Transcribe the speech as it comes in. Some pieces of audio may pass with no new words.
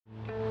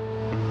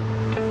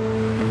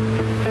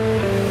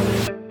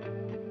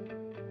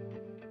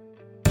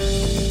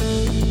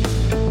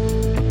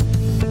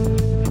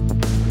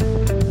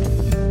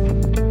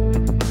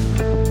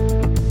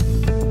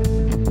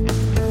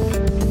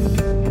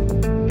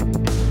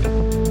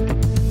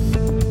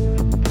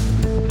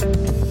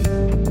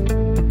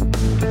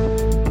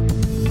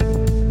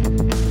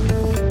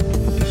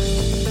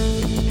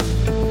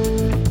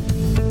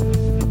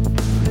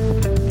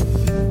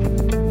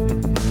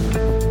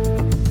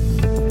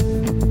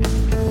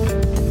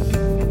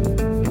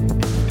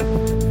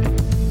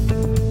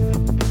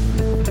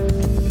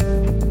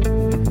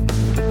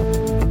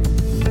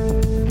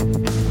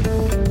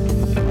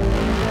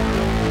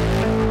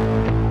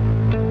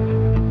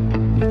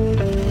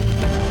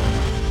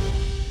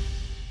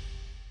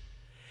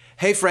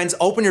Hey friends,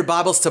 open your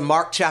Bibles to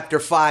Mark chapter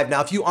 5. Now,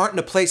 if you aren't in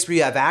a place where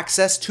you have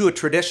access to a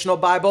traditional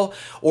Bible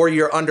or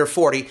you're under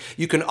 40,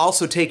 you can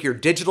also take your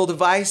digital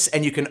device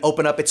and you can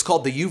open up, it's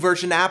called the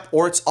YouVersion app,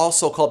 or it's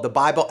also called the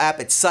Bible app.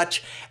 It's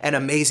such an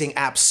amazing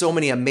app, so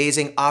many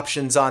amazing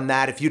options on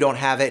that. If you don't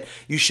have it,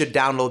 you should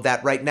download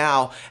that right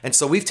now. And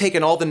so we've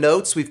taken all the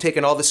notes, we've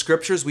taken all the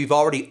scriptures, we've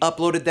already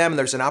uploaded them, and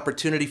there's an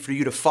opportunity for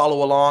you to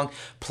follow along,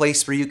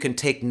 place where you can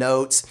take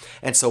notes.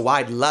 And so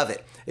I'd love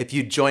it if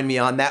you'd join me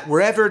on that.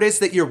 Wherever it is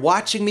that you're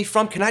watching me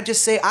from, can I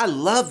just say I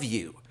love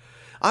you?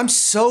 I'm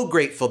so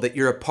grateful that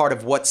you're a part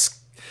of what's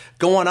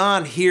going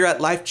on here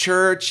at Life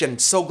Church, and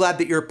so glad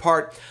that you're a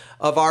part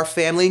of our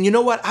family. And you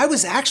know what? I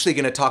was actually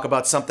going to talk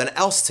about something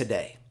else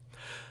today.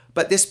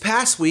 But this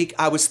past week,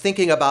 I was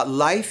thinking about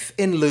life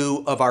in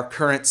lieu of our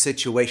current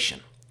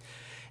situation.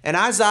 And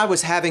as I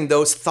was having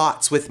those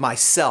thoughts with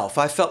myself,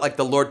 I felt like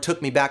the Lord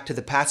took me back to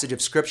the passage of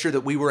scripture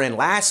that we were in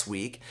last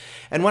week.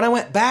 And when I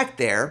went back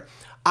there,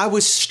 I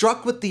was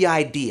struck with the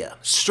idea,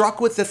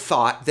 struck with the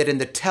thought that in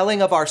the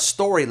telling of our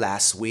story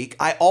last week,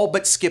 I all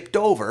but skipped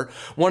over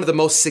one of the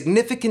most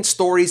significant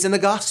stories in the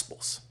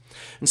Gospels.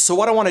 And so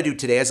what I want to do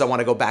today is I want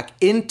to go back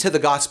into the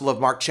Gospel of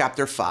Mark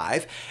chapter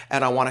 5,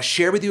 and I want to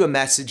share with you a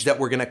message that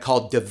we're going to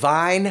call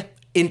Divine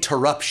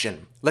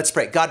Interruption. Let's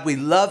pray. God, we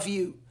love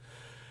you.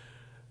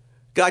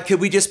 God, could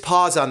we just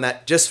pause on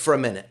that just for a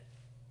minute?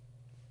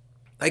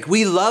 Like,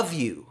 we love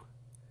you.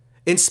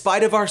 In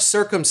spite of our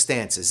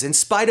circumstances, in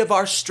spite of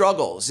our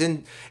struggles,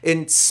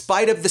 in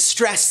spite of the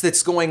stress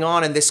that's going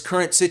on in this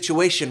current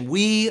situation,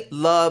 we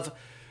love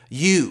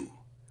you.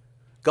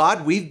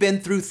 God, we've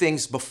been through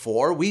things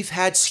before. We've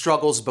had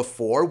struggles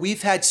before.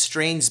 We've had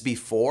strains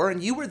before,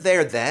 and you were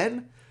there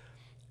then.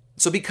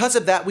 So because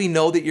of that, we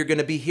know that you're going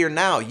to be here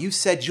now. You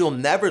said you'll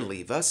never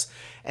leave us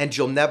and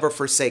you'll never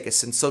forsake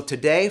us. And so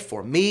today,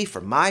 for me, for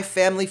my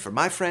family, for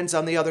my friends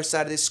on the other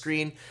side of this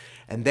screen,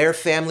 and their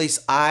families,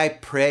 I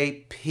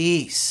pray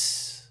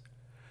peace.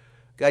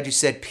 God, you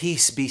said,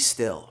 peace be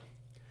still.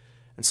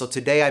 And so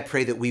today I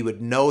pray that we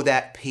would know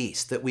that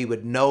peace, that we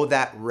would know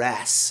that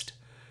rest.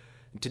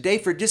 And today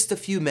for just a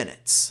few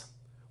minutes,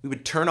 we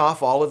would turn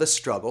off all of the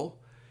struggle.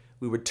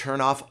 We would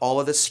turn off all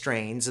of the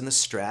strains and the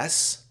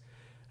stress,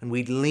 and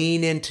we'd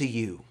lean into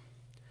you.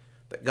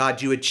 That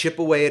God, you would chip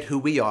away at who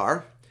we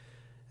are,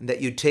 and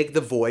that you'd take the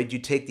void,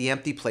 you'd take the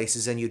empty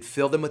places, and you'd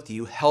fill them with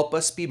you. Help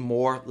us be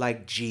more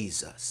like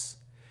Jesus.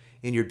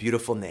 In your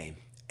beautiful name,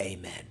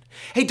 amen.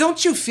 Hey,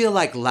 don't you feel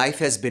like life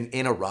has been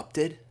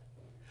interrupted?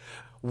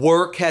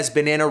 Work has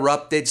been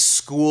interrupted.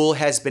 School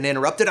has been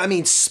interrupted. I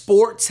mean,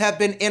 sports have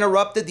been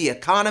interrupted. The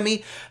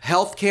economy,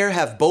 healthcare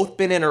have both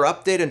been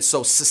interrupted. And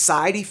so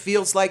society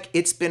feels like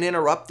it's been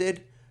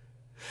interrupted.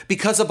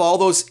 Because of all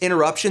those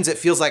interruptions, it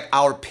feels like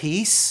our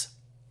peace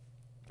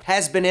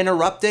has been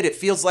interrupted. It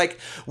feels like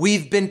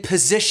we've been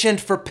positioned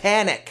for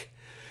panic,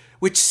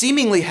 which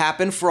seemingly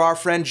happened for our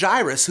friend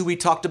Jairus, who we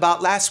talked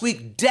about last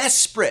week.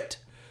 Desperate.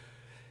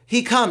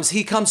 He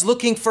comes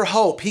looking for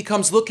hope. He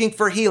comes looking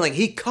for healing.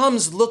 He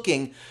comes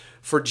looking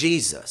for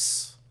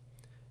Jesus.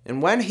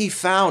 And when he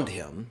found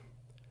him,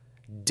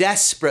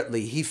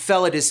 desperately, he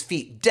fell at his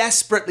feet.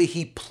 Desperately,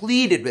 he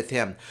pleaded with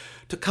him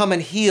to come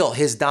and heal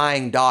his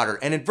dying daughter.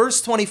 And in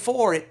verse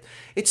 24,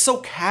 it's so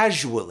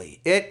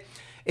casually,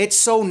 it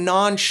so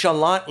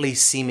nonchalantly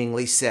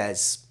seemingly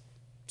says,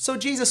 so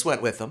Jesus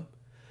went with him.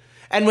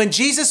 And when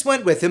Jesus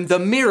went with him, the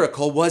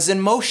miracle was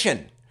in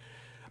motion.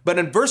 But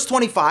in verse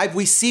 25,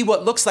 we see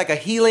what looks like a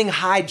healing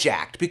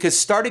hijacked, because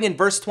starting in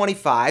verse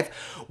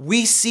 25,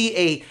 we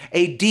see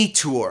a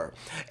detour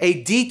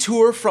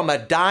from a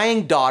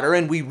dying daughter,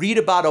 and we read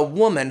about a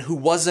woman who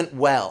wasn't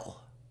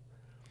well.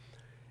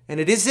 And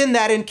it is in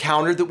that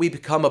encounter that we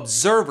become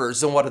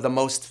observers in one of the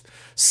most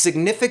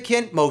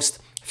significant, most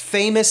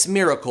famous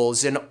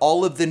miracles in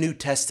all of the New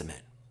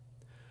Testament.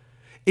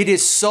 It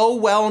is so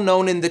well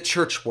known in the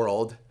church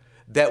world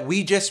that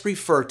we just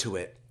refer to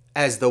it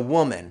as the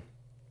woman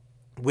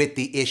with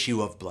the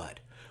issue of blood.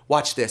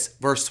 Watch this,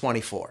 verse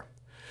 24.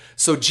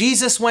 So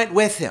Jesus went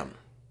with him.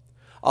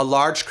 A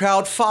large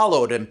crowd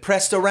followed and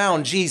pressed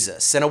around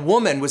Jesus, and a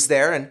woman was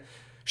there, and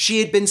she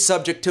had been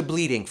subject to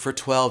bleeding for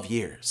 12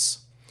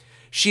 years.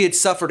 She had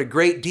suffered a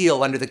great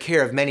deal under the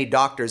care of many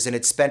doctors and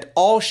had spent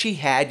all she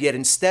had, yet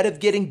instead of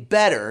getting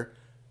better,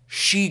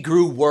 she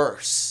grew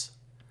worse.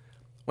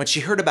 When she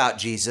heard about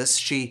Jesus,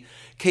 she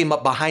came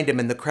up behind him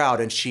in the crowd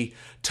and she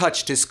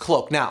touched his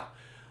cloak. Now,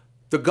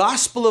 the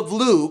Gospel of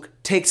Luke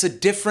takes a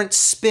different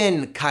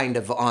spin kind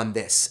of on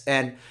this.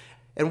 And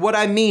what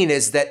I mean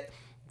is that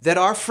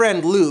our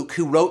friend Luke,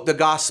 who wrote the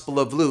Gospel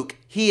of Luke,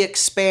 he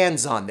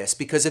expands on this.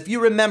 Because if you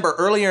remember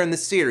earlier in the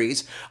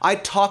series, I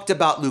talked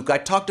about Luke. I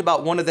talked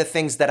about one of the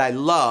things that I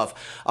love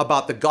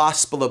about the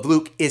Gospel of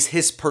Luke is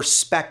his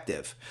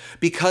perspective.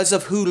 Because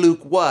of who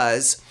Luke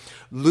was,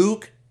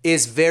 Luke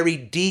is very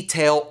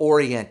detail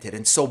oriented.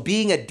 And so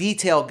being a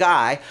detail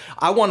guy,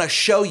 I want to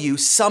show you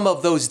some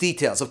of those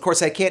details. Of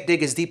course, I can't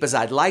dig as deep as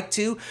I'd like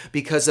to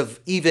because of,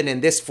 even in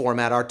this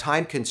format, our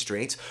time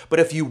constraints. But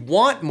if you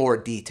want more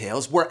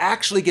details, we're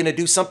actually going to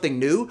do something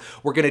new.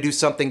 We're going to do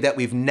something that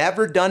we've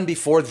never done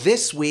before.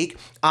 This week,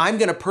 I'm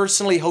going to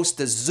personally host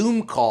a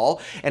Zoom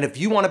call. And if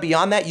you want to be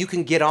on that, you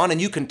can get on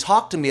and you can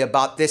talk to me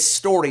about this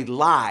story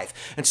live.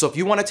 And so if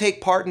you want to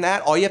take part in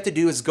that, all you have to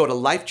do is go to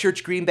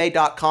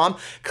lifechurchgreenbay.com,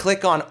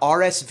 click on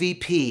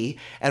RSVP,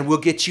 and we'll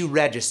get you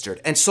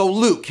registered. And so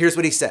Luke, here's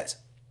what he says.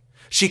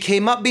 She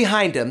came up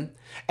behind him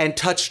and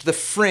touched the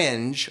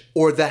fringe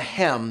or the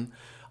hem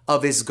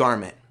of his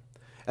garment.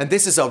 And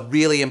this is a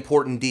really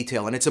important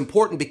detail. And it's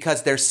important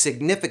because there's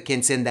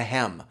significance in the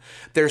hem.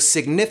 There's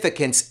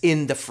significance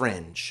in the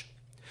fringe.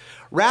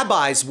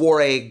 Rabbis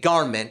wore a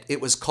garment.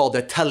 It was called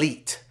a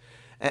talit.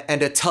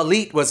 And a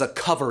talit was a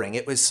covering.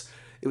 It was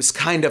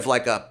kind of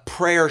like a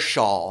prayer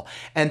shawl.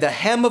 And the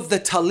hem of the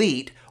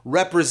talit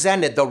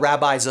represented the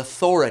rabbi's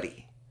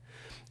authority.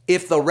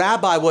 If the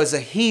rabbi was a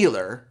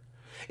healer,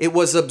 it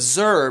was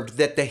observed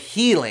that the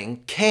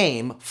healing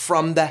came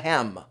from the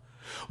hem.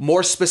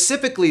 More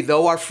specifically,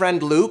 though, our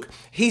friend Luke,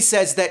 he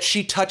says that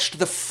she touched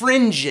the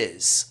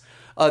fringes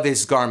of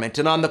his garment.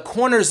 And on the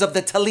corners of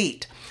the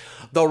talit,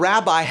 the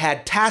rabbi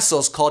had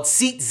tassels called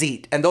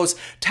tzitzit, and those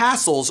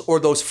tassels or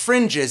those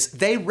fringes,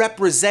 they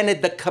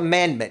represented the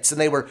commandments,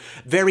 and they were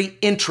very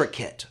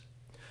intricate.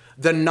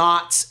 The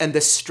knots and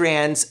the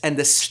strands and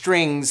the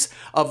strings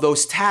of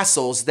those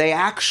tassels, they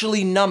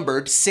actually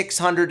numbered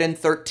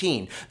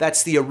 613.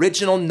 That's the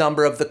original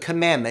number of the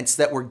commandments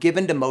that were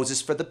given to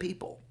Moses for the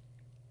people.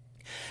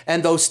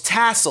 And those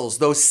tassels,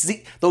 those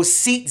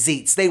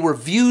tzitzits, they were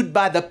viewed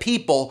by the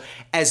people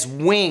as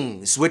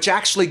wings, which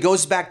actually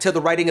goes back to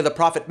the writing of the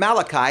prophet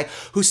Malachi,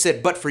 who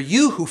said, "But for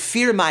you who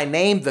fear my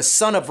name, the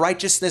Son of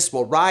Righteousness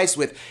will rise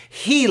with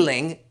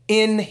healing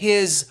in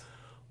his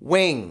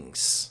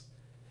wings.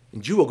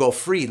 And you will go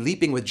free,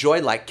 leaping with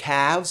joy like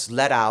calves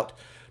led out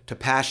to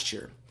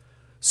pasture."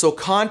 So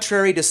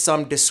contrary to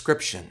some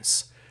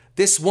descriptions,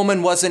 this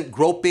woman wasn't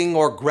groping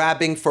or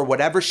grabbing for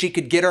whatever she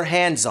could get her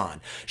hands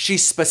on. She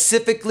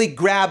specifically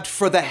grabbed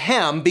for the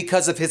hem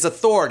because of his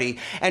authority,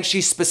 and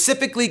she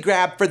specifically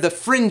grabbed for the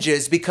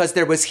fringes because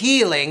there was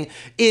healing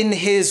in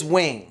his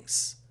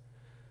wings.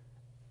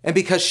 And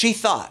because she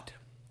thought,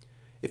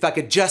 if I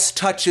could just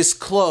touch his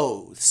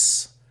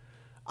clothes,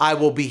 I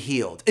will be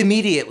healed.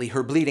 Immediately,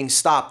 her bleeding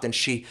stopped and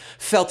she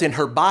felt in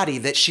her body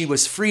that she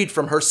was freed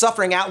from her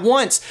suffering. At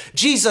once,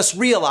 Jesus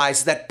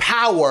realized that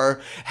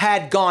power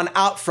had gone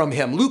out from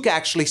him. Luke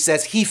actually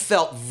says he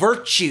felt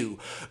virtue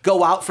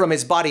go out from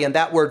his body. And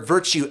that word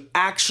virtue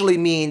actually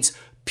means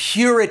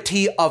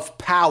purity of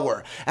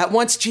power. At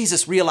once,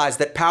 Jesus realized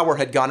that power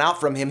had gone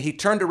out from him. He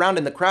turned around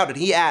in the crowd and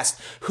he asked,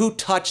 "Who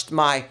touched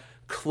my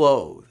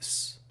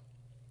clothes?"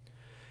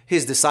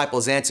 His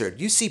disciples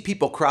answered, "You see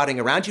people crowding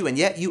around you, and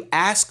yet you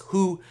ask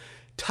who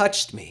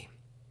touched me."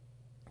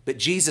 But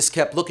Jesus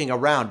kept looking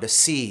around to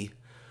see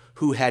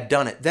who had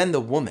done it. Then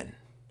the woman,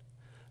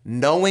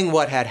 knowing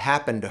what had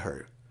happened to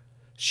her,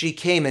 she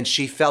came and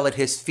she fell at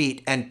his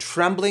feet, and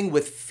trembling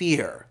with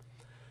fear,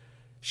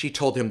 she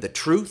told him the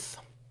truth,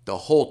 the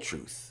whole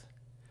truth,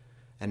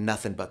 and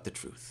nothing but the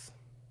truth.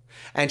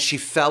 And she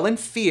fell in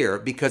fear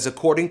because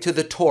according to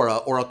the Torah,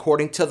 or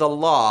according to the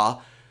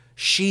law,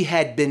 she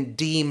had been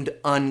deemed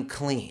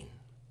unclean.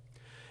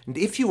 And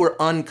if you were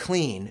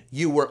unclean,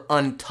 you were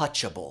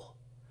untouchable.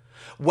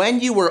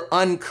 When you were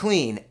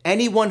unclean,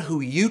 anyone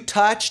who you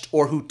touched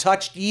or who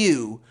touched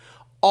you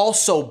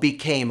also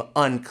became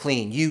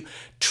unclean. You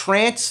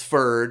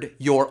transferred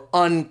your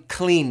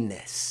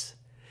uncleanness.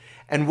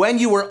 And when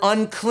you were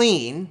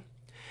unclean,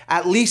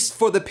 at least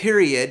for the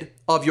period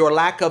of your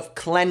lack of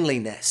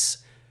cleanliness,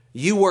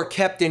 you were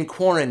kept in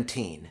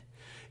quarantine.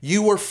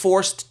 You were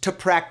forced to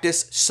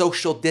practice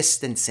social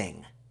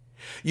distancing.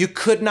 You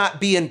could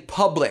not be in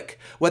public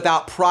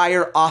without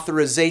prior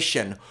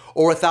authorization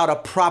or without a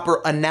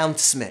proper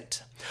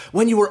announcement.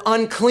 When you were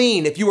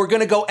unclean, if you were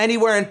going to go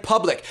anywhere in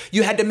public,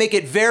 you had to make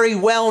it very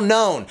well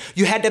known.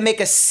 You had to make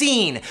a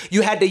scene.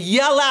 You had to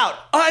yell out,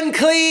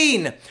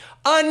 "Unclean!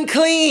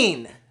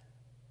 Unclean!"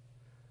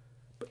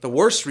 But the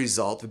worst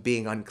result of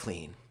being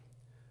unclean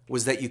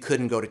was that you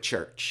couldn't go to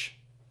church.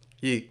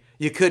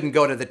 You couldn't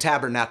go to the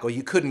tabernacle.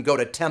 You couldn't go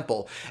to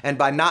temple. And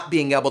by not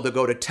being able to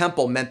go to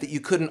temple meant that you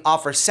couldn't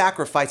offer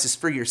sacrifices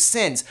for your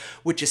sins,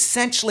 which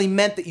essentially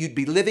meant that you'd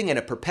be living in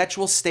a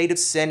perpetual state of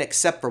sin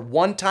except for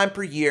one time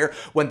per year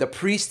when the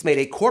priest made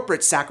a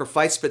corporate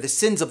sacrifice for the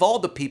sins of all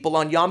the people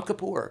on Yom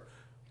Kippur.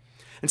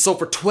 And so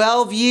for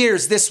 12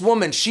 years, this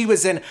woman, she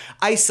was in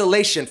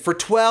isolation. For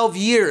 12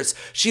 years,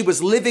 she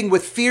was living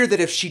with fear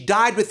that if she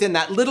died within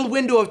that little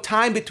window of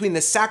time between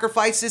the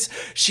sacrifices,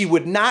 she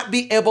would not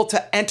be able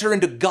to enter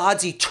into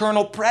God's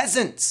eternal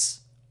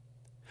presence.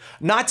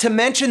 Not to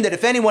mention that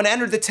if anyone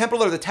entered the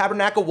temple or the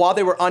tabernacle while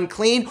they were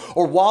unclean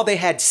or while they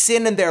had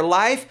sin in their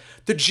life,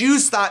 the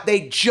Jews thought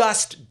they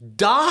just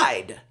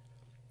died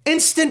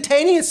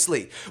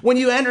instantaneously. When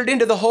you entered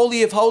into the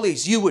Holy of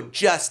Holies, you would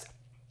just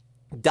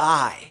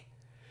die.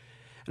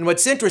 And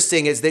what's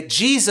interesting is that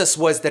Jesus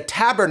was the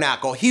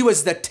tabernacle. He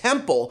was the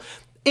temple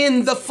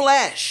in the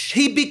flesh.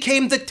 He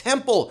became the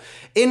temple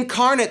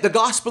incarnate. The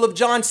Gospel of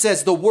John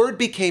says the Word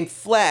became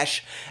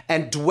flesh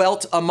and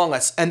dwelt among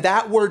us. And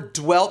that word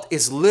dwelt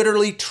is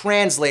literally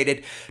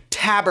translated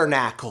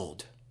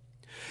tabernacled.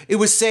 It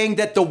was saying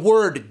that the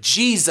Word,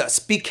 Jesus,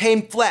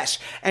 became flesh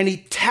and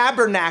he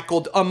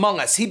tabernacled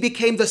among us. He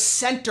became the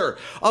center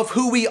of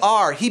who we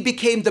are. He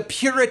became the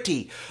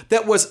purity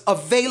that was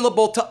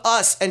available to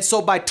us. And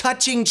so by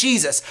touching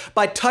Jesus,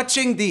 by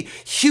touching the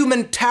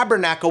human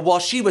tabernacle while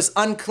she was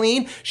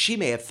unclean, she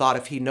may have thought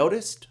if he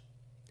noticed,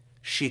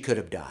 she could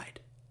have died.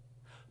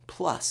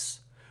 Plus,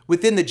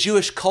 within the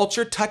Jewish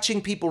culture,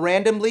 touching people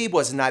randomly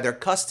was neither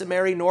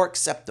customary nor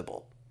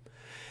acceptable.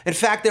 In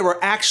fact, there were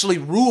actually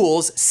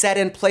rules set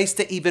in place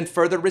to even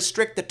further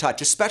restrict the touch,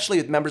 especially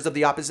with members of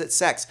the opposite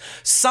sex.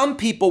 Some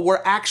people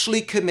were actually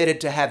committed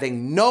to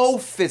having no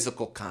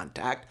physical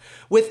contact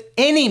with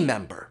any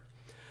member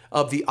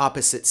of the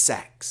opposite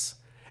sex.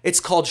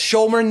 It's called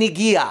shomer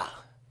negia.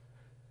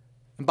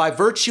 And by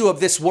virtue of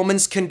this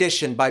woman's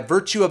condition, by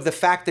virtue of the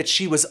fact that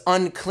she was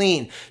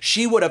unclean,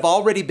 she would have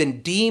already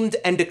been deemed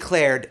and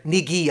declared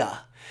negia.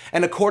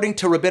 And according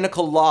to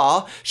rabbinical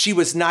law, she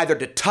was neither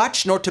to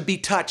touch nor to be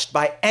touched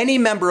by any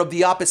member of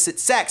the opposite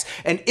sex.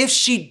 And if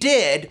she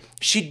did,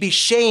 she'd be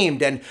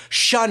shamed and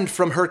shunned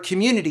from her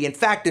community. In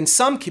fact, in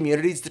some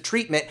communities, the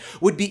treatment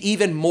would be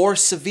even more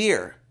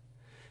severe.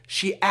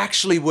 She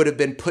actually would have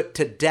been put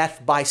to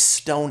death by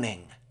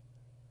stoning.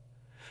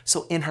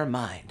 So in her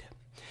mind,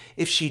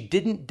 if she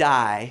didn't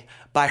die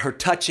by her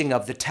touching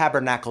of the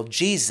tabernacle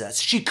Jesus,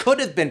 she could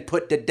have been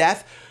put to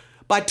death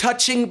by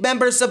touching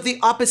members of the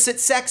opposite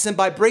sex and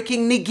by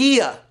breaking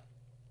negia.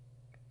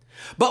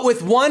 But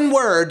with one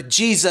word,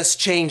 Jesus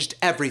changed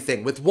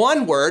everything. With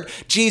one word,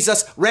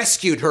 Jesus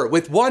rescued her.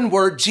 With one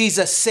word,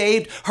 Jesus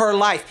saved her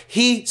life.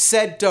 He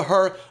said to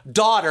her,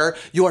 "Daughter,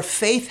 your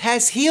faith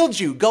has healed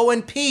you. Go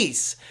in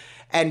peace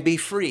and be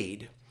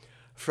freed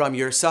from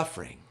your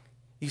suffering."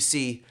 You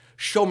see,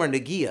 shomer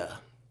negia,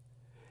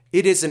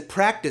 it isn't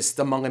practiced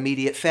among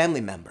immediate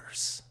family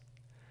members.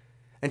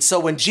 And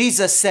so when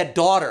Jesus said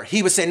daughter,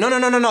 he was saying,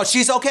 no,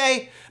 she's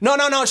okay. No,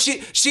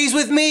 she's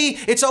with me.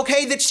 It's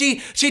okay that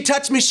she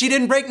touched me. She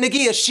didn't break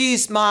negia.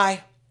 She's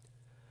my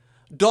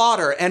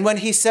daughter. And when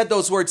he said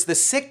those words, the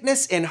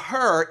sickness in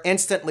her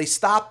instantly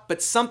stopped,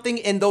 but something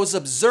in those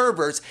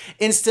observers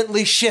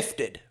instantly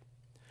shifted.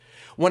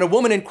 When a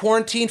woman in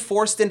quarantine,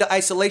 forced into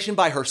isolation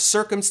by her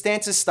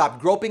circumstances,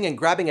 stopped groping and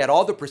grabbing at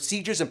all the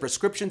procedures and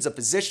prescriptions of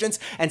physicians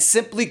and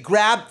simply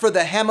grabbed for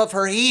the hem of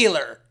her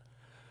healer,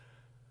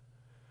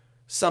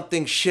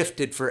 something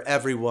shifted for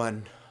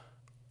everyone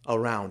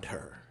around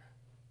her.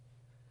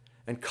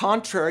 And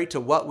contrary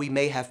to what we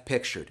may have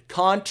pictured,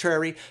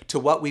 contrary to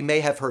what we may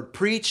have heard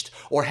preached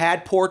or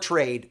had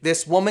portrayed,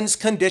 this woman's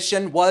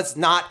condition was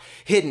not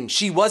hidden.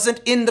 She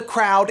wasn't in the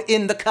crowd,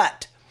 in the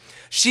cut.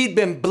 She'd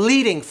been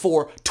bleeding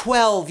for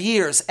 12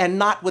 years, and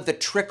not with a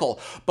trickle,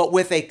 but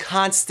with a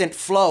constant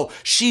flow.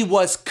 She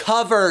was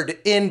covered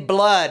in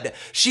blood.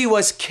 She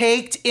was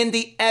caked in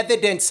the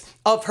evidence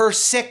of her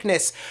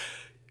sickness,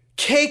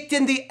 caked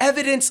in the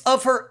evidence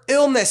of her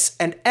illness,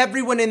 and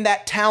everyone in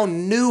that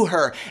town knew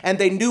her, and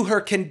they knew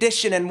her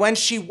condition. And when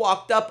she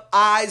walked up,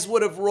 eyes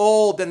would have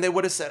rolled, and they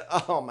would have said,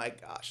 "Oh my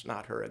gosh,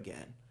 not her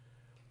again."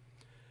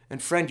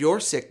 And friend,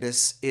 your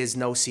sickness is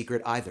no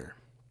secret either.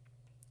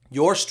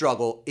 Your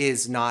struggle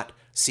is not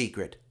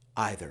secret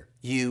either.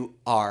 You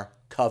are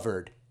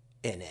covered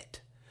in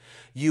it.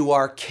 You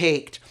are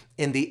caked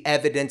in the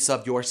evidence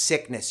of your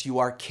sickness. You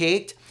are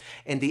caked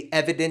in the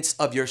evidence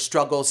of your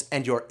struggles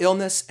and your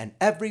illness, and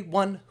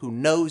everyone who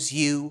knows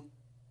you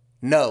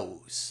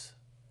knows.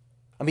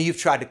 I mean, you've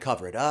tried to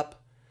cover it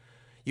up.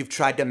 You've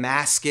tried to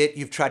mask it.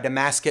 You've tried to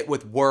mask it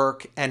with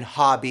work and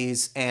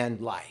hobbies and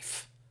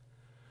life.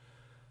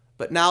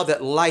 But now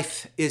that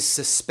life is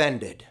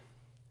suspended,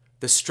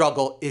 the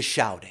struggle is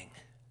shouting.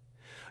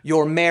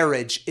 Your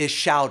marriage is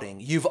shouting.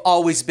 You've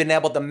always been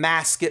able to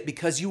mask it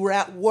because you were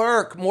at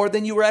work more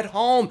than you were at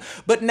home.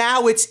 But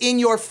now it's in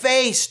your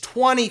face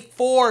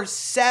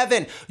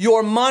 24/7.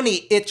 Your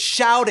money, it's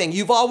shouting.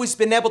 You've always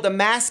been able to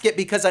mask it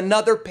because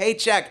another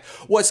paycheck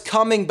was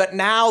coming. But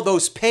now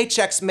those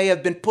paychecks may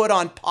have been put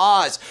on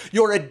pause.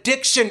 Your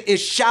addiction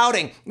is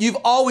shouting. You've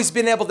always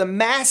been able to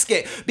mask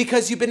it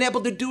because you've been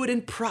able to do it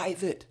in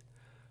private.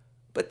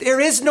 But there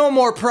is no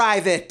more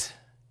private.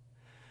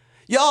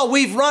 Y'all,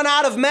 we've run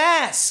out of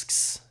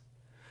masks.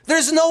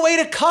 There's no way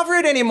to cover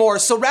it anymore.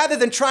 So rather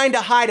than trying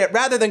to hide it,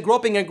 rather than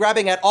groping and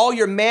grabbing at all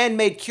your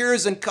man-made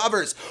cures and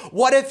covers,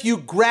 what if you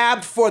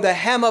grabbed for the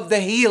hem of the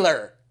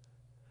healer?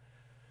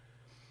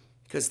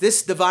 Because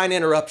this divine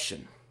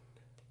interruption,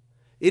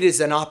 it is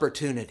an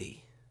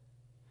opportunity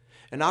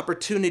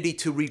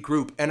to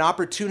regroup, an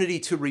opportunity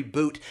to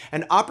reboot,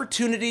 an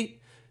opportunity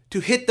to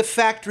hit the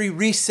factory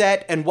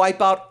reset and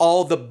wipe out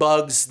all the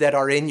bugs that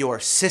are in your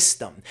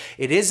system.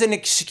 It is an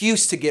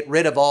excuse to get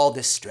rid of all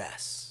this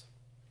stress.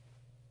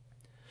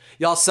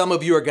 Y'all, some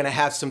of you are going to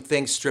have some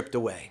things stripped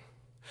away.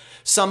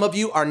 Some of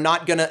you are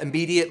not going to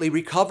immediately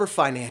recover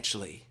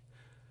financially.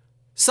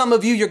 Some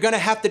of you, you're going to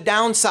have to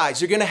downsize.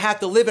 You're going to have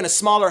to live in a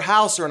smaller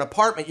house or an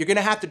apartment. You're going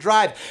to have to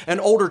drive an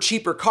older,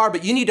 cheaper car,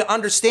 but you need to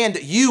understand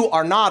that you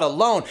are not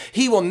alone.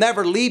 He will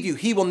never leave you.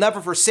 He will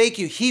never forsake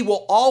you. He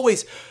will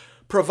always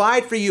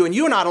provide for you, and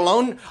you're not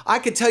alone. I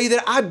can tell you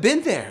that I've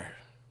been there.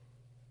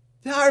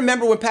 I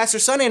remember when Pastor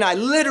Sonny and I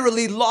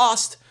literally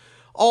lost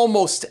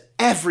almost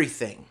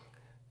everything.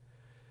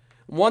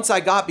 Once I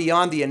got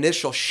beyond the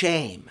initial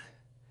shame,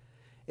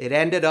 it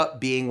ended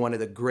up being one of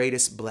the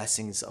greatest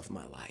blessings of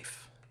my life.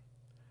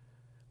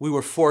 We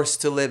were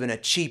forced to live in a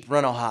cheap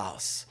rental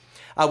house.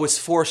 I was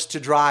forced to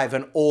drive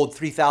an old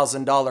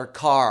 $3,000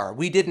 car.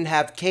 We didn't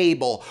have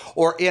cable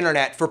or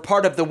internet. For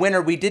part of the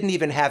winter, we didn't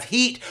even have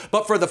heat.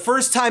 But for the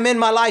first time in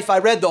my life, I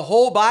read the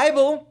whole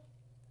Bible.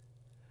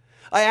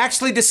 I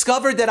actually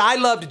discovered that I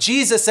loved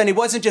Jesus and he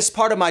wasn't just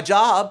part of my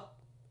job.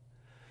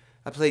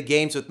 I played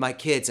games with my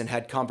kids and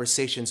had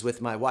conversations with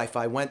my wife.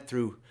 I went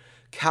through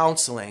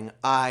counseling.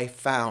 I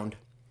found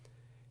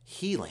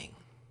healing.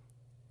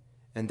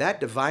 And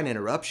that divine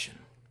interruption,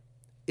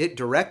 it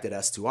directed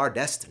us to our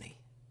destiny.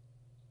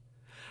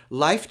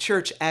 Life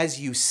Church,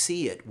 as you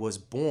see it, was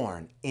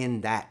born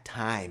in that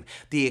time.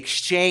 The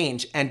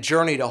exchange and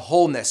journey to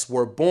wholeness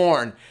were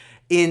born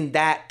in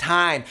that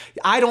time.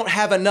 I don't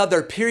have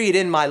another period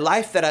in my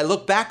life that I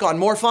look back on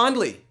more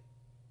fondly.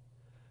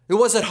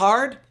 Was it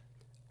hard?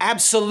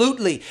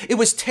 Absolutely. It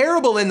was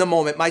terrible in the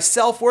moment. My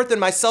self-worth and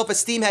my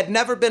self-esteem had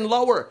never been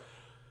lower.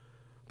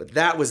 But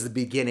that was the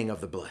beginning of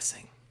the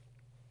blessing.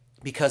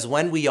 Because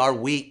when we are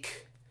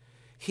weak,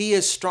 he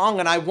is strong.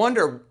 And I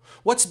wonder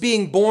what's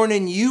being born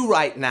in you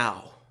right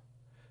now.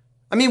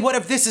 I mean, what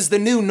if this is the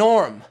new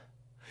norm?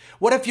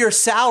 What if your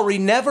salary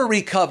never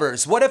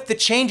recovers? What if the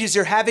changes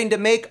you're having to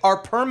make are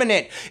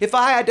permanent? If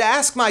I had to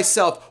ask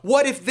myself,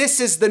 what if this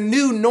is the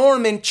new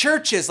norm in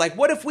churches? Like,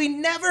 what if we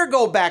never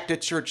go back to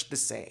church the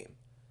same?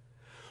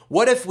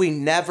 What if we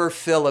never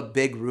fill a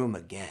big room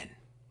again?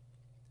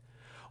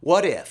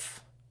 What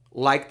if,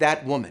 like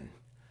that woman,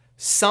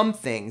 some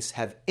things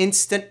have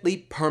instantly,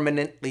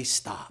 permanently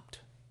stopped?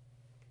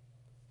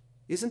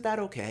 Isn't that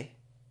okay?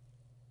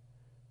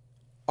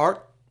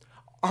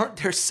 Aren't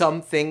there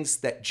some things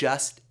that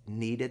just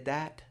needed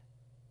that?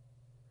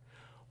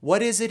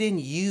 What is it in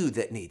you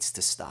that needs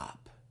to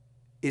stop?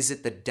 Is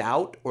it the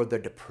doubt or the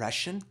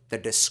depression, the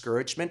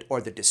discouragement or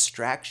the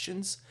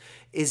distractions?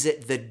 Is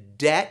it the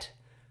debt?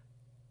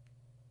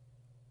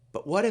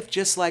 But what if,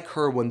 just like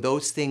her, when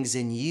those things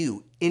in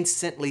you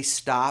instantly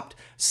stopped,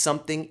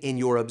 something in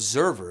your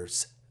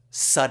observers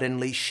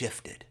suddenly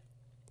shifted?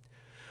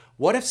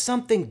 What if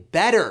something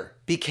better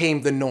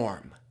became the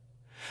norm?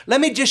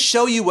 Let me just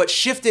show you what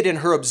shifted in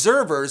her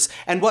observers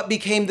and what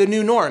became the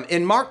new norm.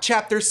 In Mark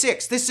chapter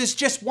 6, this is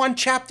just one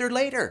chapter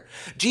later.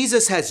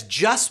 Jesus has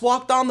just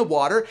walked on the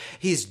water.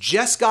 He's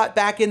just got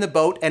back in the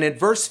boat. And in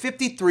verse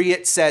 53,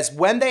 it says,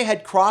 when they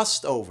had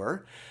crossed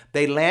over,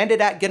 they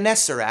landed at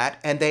Gennesaret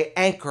and they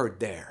anchored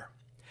there.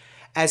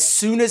 As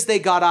soon as they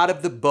got out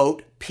of the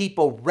boat,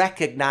 people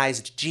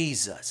recognized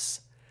Jesus.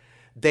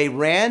 They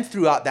ran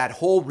throughout that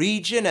whole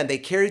region and they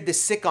carried the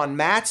sick on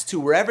mats to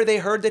wherever they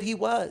heard that he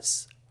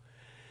was.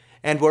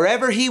 And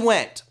wherever he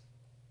went,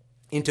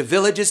 into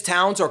villages,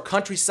 towns, or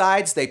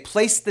countrysides, they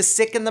placed the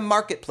sick in the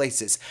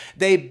marketplaces.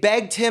 They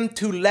begged him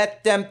to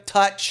let them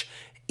touch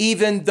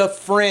even the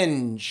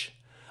fringe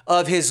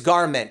of his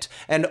garment,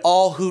 and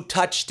all who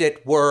touched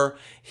it were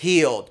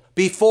healed.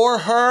 Before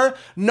her,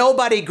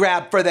 nobody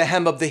grabbed for the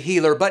hem of the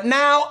healer, but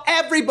now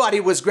everybody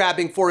was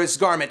grabbing for his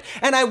garment.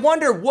 And I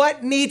wonder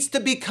what needs to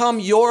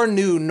become your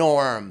new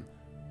norm.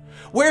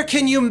 Where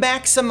can you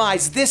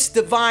maximize this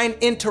divine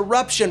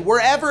interruption?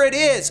 Wherever it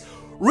is,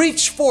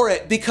 reach for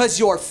it, because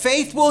your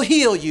faith will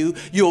heal you.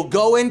 You'll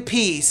go in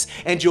peace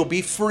and you'll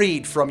be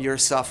freed from your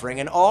suffering.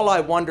 And all I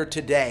wonder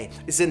today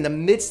is, in the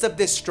midst of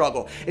this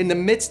struggle, in the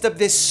midst of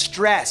this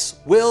stress,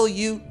 will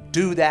you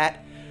do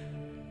that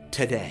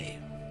today?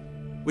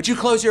 Would you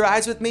close your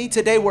eyes with me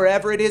today,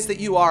 wherever it is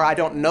that you are? I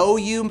don't know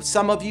you,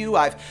 some of you.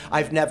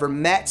 I've never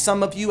met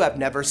some of you. I've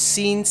never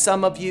seen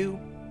some of you.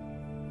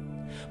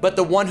 But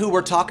the one who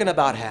we're talking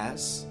about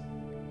has.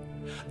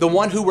 The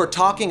one who we're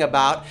talking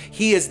about,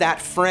 he is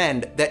that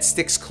friend that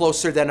sticks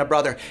closer than a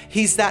brother.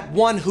 He's that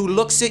one who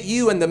looks at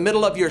you in the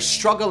middle of your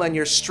struggle and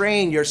your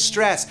strain, your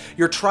stress,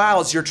 your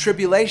trials, your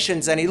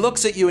tribulations, and he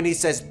looks at you and he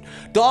says,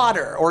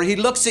 daughter, or he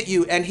looks at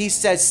you and he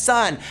says,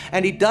 son,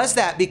 and he does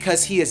that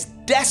because he is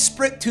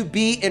desperate to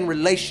be in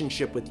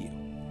relationship with you.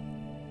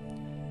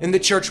 In the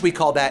church, we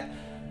call that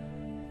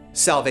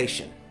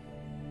salvation.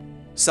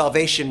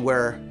 Salvation,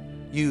 where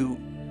you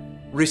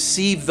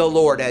receive the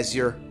Lord as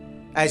your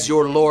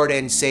Lord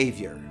and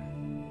Savior.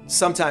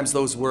 Sometimes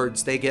those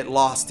words, they get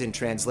lost in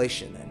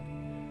translation.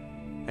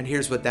 And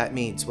here's what that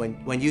means.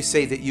 When you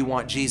say that you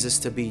want Jesus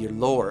to be your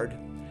Lord,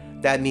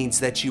 that means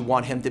that you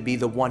want him to be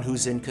the one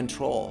who's in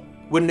control.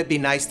 Wouldn't it be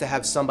nice to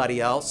have somebody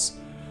else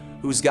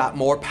who's got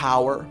more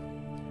power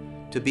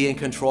to be in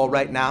control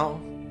right now?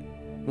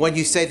 When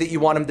you say that you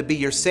want him to be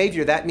your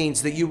Savior, that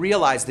means that you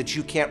realize that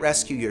you can't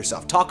rescue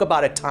yourself. Talk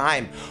about a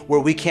time where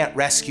we can't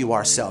rescue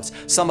ourselves.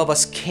 Some of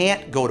us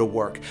can't go to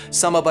work.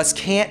 Some of us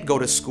can't go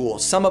to school.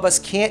 Some of us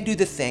can't do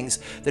the things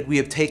that we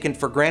have taken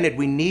for granted.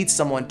 We need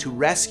someone to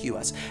rescue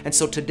us. And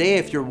so today,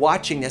 if you're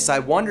watching this, I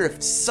wonder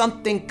if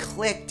something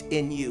clicked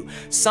in you,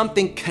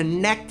 something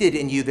connected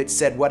in you that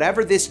said,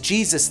 whatever this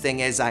Jesus thing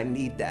is, I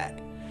need that.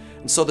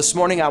 And so this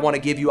morning, I want to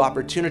give you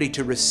opportunity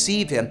to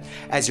receive him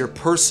as your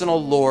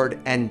personal Lord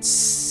and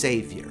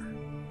Savior.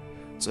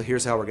 So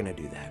here's how we're going to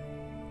do that.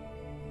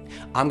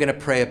 I'm going to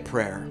pray a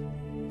prayer.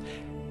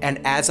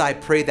 And as I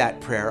pray that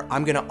prayer,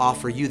 I'm going to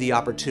offer you the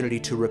opportunity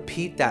to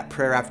repeat that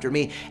prayer after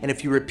me. And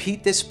if you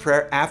repeat this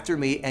prayer after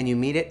me and you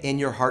mean it in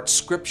your heart,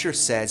 Scripture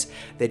says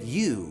that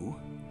you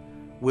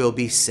will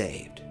be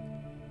saved.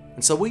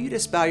 And so will you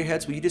just bow your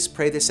heads? Will you just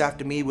pray this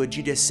after me? Would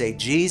you just say,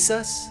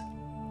 Jesus,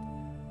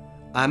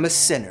 I'm a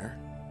sinner,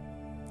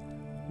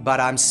 but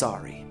I'm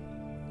sorry.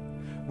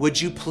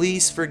 Would you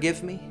please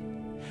forgive me?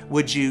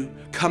 Would you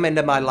come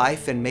into my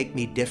life and make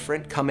me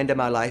different? Come into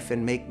my life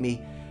and make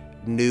me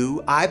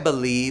new? I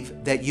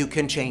believe that you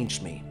can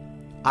change me.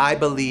 I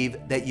believe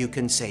that you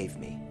can save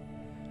me.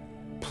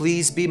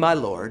 Please be my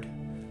Lord.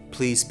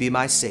 Please be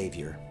my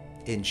Savior.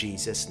 In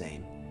Jesus'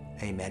 name,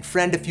 amen.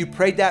 Friend, if you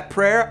prayed that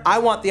prayer, I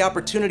want the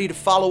opportunity to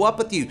follow up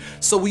with you.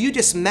 So will you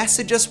just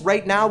message us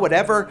right now,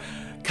 whatever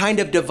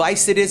kind of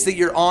device it is that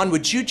you're on?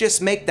 Would you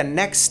just make the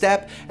next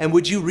step and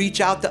would you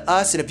reach out to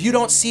us? And if you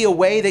don't see a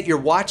way that you're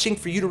watching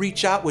for you to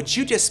reach out, would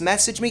you just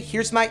message me?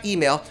 Here's my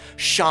email,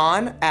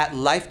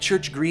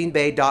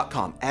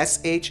 Shawn@lifechurchgreenbay.com,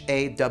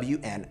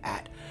 SHAWN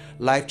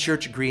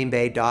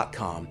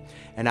 @lifechurchgreenbay.com.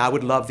 And I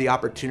would love the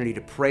opportunity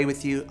to pray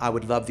with you. I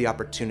would love the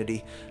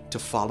opportunity to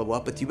follow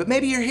up with you. But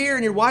maybe you're here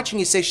and you're watching,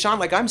 you say, Shawn,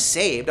 like I'm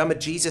saved, I'm a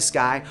Jesus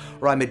guy,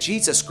 or I'm a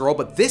Jesus girl,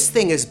 but this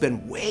thing has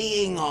been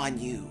weighing on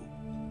you.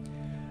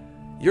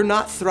 You're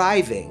not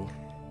thriving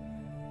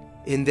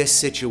in this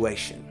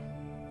situation.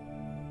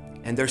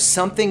 And there's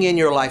something in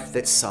your life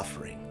that's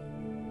suffering.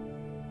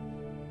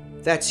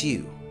 That's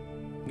you.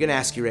 I'm going to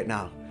ask you right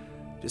now,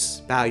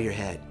 just bow your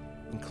head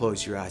and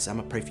close your eyes. I'm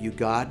going to pray for you,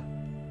 God,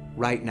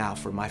 right now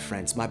for my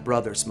friends, my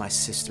brothers, my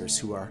sisters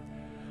who are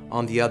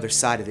on the other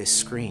side of this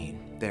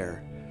screen.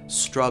 They're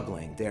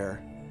struggling,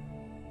 they're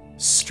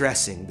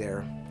stressing,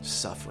 they're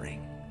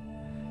suffering.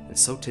 And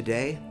so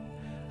today,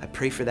 I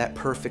pray for that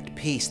perfect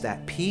peace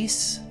that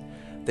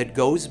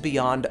goes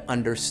beyond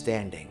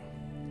understanding,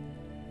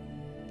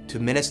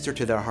 to minister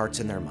to their hearts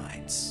and their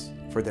minds,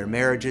 for their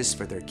marriages,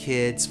 for their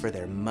kids, for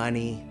their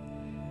money,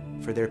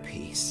 for their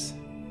peace.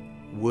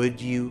 Would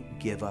you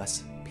give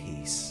us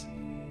peace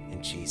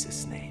in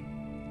Jesus' name?